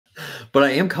But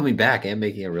I am coming back. I am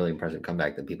making a really impressive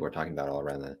comeback that people are talking about all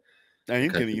around the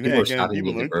country. People were stopping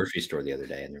me at the grocery store the other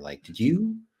day, and they're like, "Did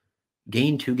you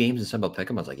gain 2 games in Sun Belt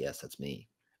Pick'em?" I was like, "Yes, that's me.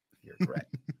 You're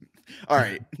correct." All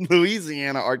right,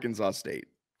 Louisiana, Arkansas State.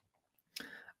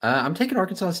 I'm taking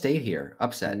Arkansas State here.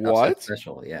 Upset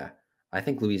special. Yeah, I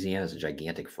think Louisiana is a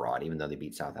gigantic fraud, even though they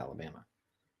beat South Alabama.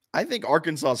 I think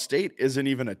Arkansas State isn't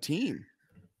even a team.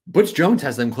 Butch Jones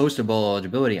has them close to bowl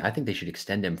eligibility. I think they should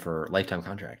extend him for a lifetime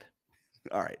contract.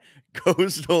 All right.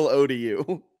 Coastal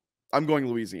ODU. I'm going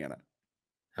Louisiana.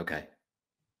 Okay.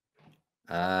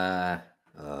 I'm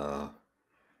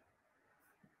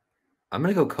going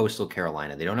to go Coastal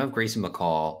Carolina. They don't have Grayson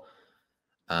McCall.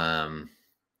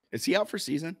 Is he out for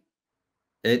season?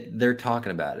 They're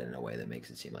talking about it in a way that makes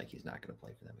it seem like he's not going to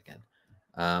play for them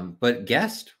again. But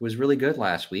Guest was really good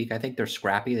last week. I think they're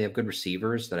scrappy. They have good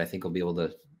receivers that I think will be able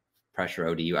to pressure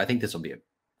ODU. I think this will be a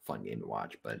fun game to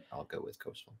watch, but I'll go with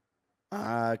Coastal.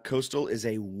 Coastal is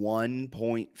a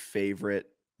 1-point favorite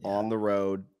on the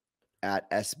road at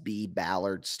SB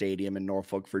Ballard Stadium in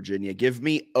Norfolk, Virginia. Give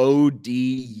me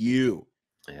ODU.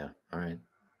 Yeah, all right.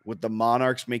 With the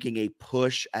Monarchs making a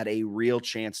push at a real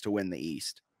chance to win the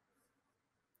East.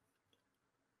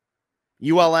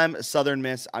 ULM, Southern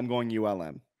Miss. I'm going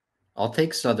ULM. I'll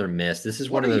take Southern Miss. This is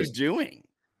what one of those. What are you doing?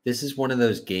 This is one of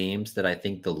those games that I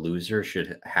think the loser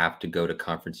should have to go to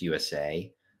Conference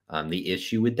USA. The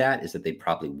issue with that is that they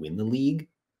probably win the league.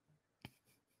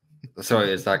 So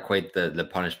it's not quite the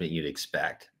punishment you'd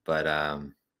expect. But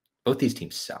both these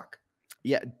teams suck.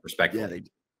 Yeah. Respectfully.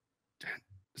 Yeah,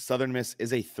 Southern Miss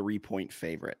is a 3-point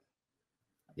favorite.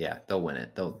 Yeah, they'll win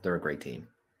it. They're a great team.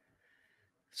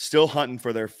 Still hunting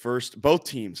for their first, both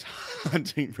teams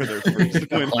hunting for their first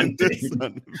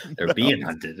win. They're being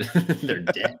hunted. They're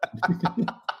dead.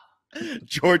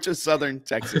 Georgia Southern,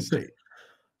 Texas State.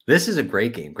 This is a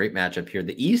great game. Great matchup here.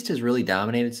 The East has really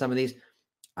dominated some of these.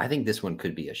 I think this one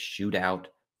could be a shootout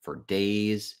for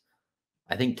days.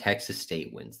 I think Texas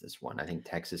State wins this one. I think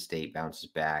Texas State bounces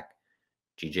back.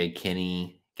 GJ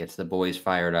Kinney gets the boys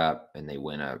fired up, and they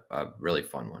win a really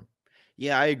fun one.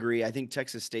 Yeah, I agree. I think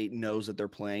Texas State knows that they're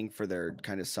playing for their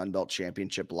kind of Sun Belt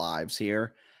championship lives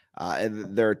here.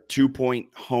 They're 2-point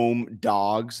home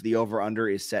dogs. The over-under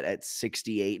is set at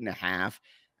 68.5.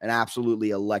 An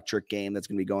absolutely electric game that's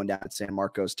going to be going down at San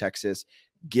Marcos, Texas.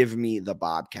 Give me the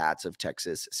Bobcats of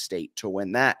Texas State to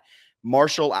win that.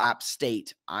 Marshall App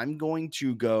State. I'm going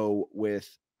to go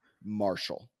with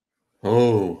Marshall.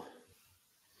 Oh,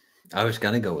 I was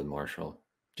going to go with Marshall.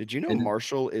 Did you know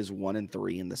Marshall is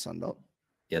 1-3 in the Sun Belt?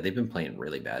 Yeah, they've been playing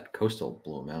really bad. Coastal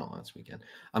blew them out last weekend.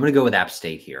 I'm going to go with App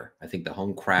State here. I think the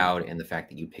home crowd and the fact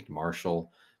that you picked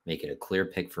Marshall make it a clear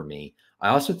pick for me. I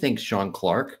also think Sean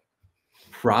Clark,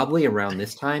 probably around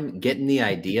this time, getting the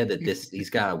idea that he's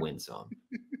got to win some.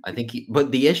 I think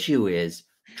but the issue is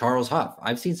Charles Huff.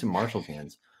 I've seen some Marshall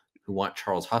fans who want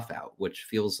Charles Huff out, which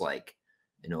feels like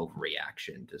an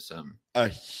overreaction to a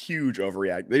huge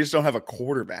overreact. They just don't have a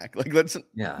quarterback. Like they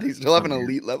still have an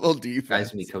elite level defense.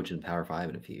 Guys gonna be coaching Power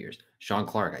 5 in a few years. Sean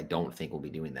Clark, I don't think will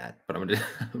be doing that, but I'm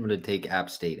gonna take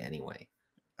App State anyway.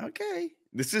 Okay,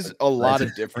 this is a lot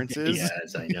of differences.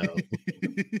 Yes, I know.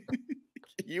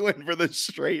 You went for the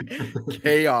straight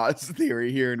chaos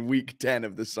theory here in week 10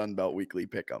 of the Sun Belt Weekly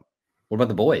Pick'em. What about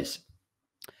the boys?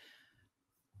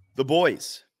 The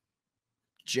boys,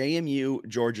 JMU,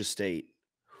 Georgia State.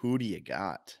 Who do you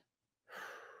got?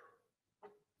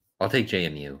 I'll take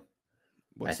JMU.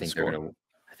 What's I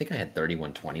think I had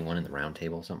 31-21 in the round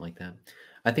table, something like that.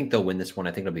 I think they'll win this one.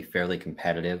 I think it'll be fairly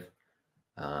competitive.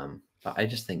 But I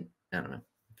just think, I don't know.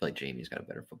 I feel like JMU's got a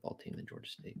better football team than Georgia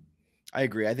State. I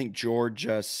agree. I think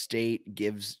Georgia State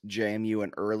gives JMU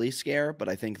an early scare, but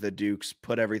I think the Dukes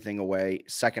put everything away.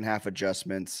 Second half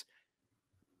adjustments,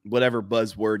 whatever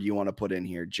buzzword you want to put in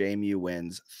here. JMU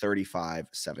wins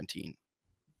 35-17.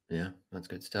 Yeah, that's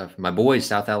good stuff. My boys,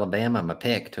 South Alabama, my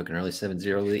pick, took an early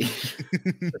 7-0 lead.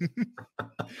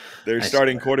 They're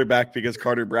starting quarterback because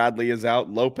Carter Bradley is out.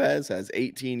 Lopez has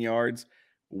 18 yards.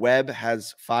 Webb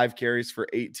has 5 carries for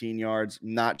 18 yards.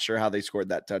 Not sure how they scored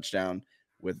that touchdown.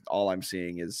 With all I'm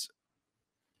seeing is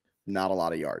not a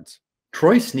lot of yards.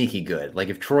 Troy's sneaky good. Like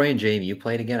if Troy and JMU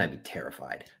played again, I'd be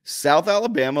terrified. South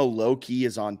Alabama low key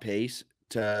is on pace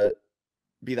to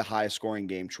be the highest scoring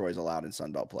game Troy's allowed in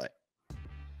Sun Belt play.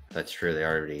 That's true. They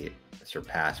already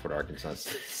surpassed what Arkansas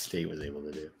State was able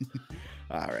to do.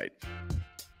 All right.